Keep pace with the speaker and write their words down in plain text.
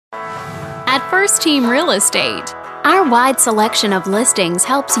First Team Real Estate. Our wide selection of listings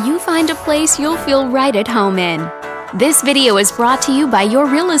helps you find a place you'll feel right at home in. This video is brought to you by your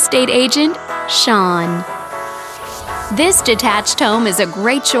real estate agent, Sean. This detached home is a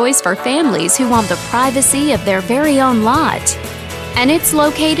great choice for families who want the privacy of their very own lot. And it's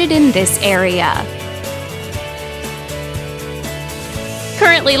located in this area.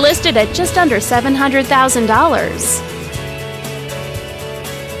 Currently listed at just under $700,000.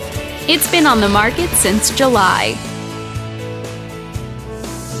 It's been on the market since July.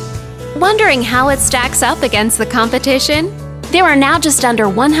 Wondering how it stacks up against the competition? There are now just under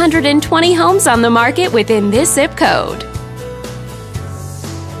 120 homes on the market within this zip code.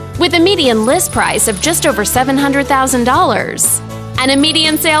 With a median list price of just over $700,000 and a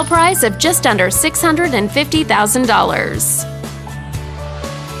median sale price of just under $650,000.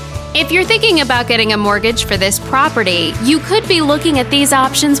 If you're thinking about getting a mortgage for this property, you could be looking at these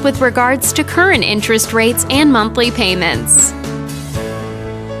options with regards to current interest rates and monthly payments.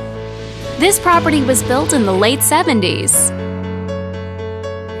 This property was built in the late 70s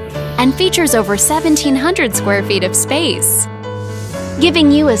and features over 1,700 square feet of space, giving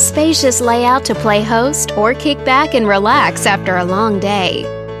you a spacious layout to play host or kick back and relax after a long day.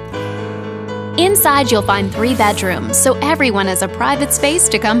 Inside, you'll find 3 bedrooms, so everyone has a private space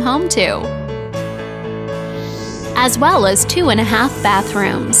to come home to, as well as 2.5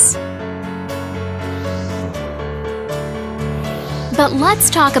 bathrooms. But let's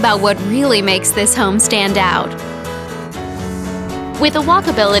talk about what really makes this home stand out. With a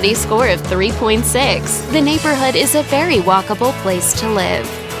walkability score of 3.6, the neighborhood is a very walkable place to live.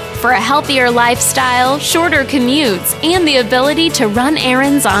 For a healthier lifestyle, shorter commutes, and the ability to run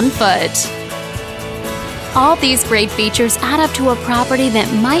errands on foot. All these great features add up to a property that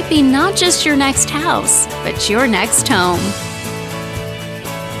might be not just your next house, but your next home.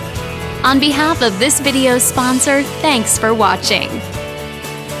 On behalf of this video's sponsor, thanks for watching.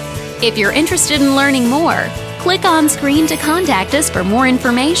 If you're interested in learning more, click on screen to contact us for more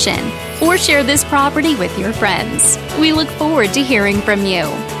information or share this property with your friends. We look forward to hearing from you.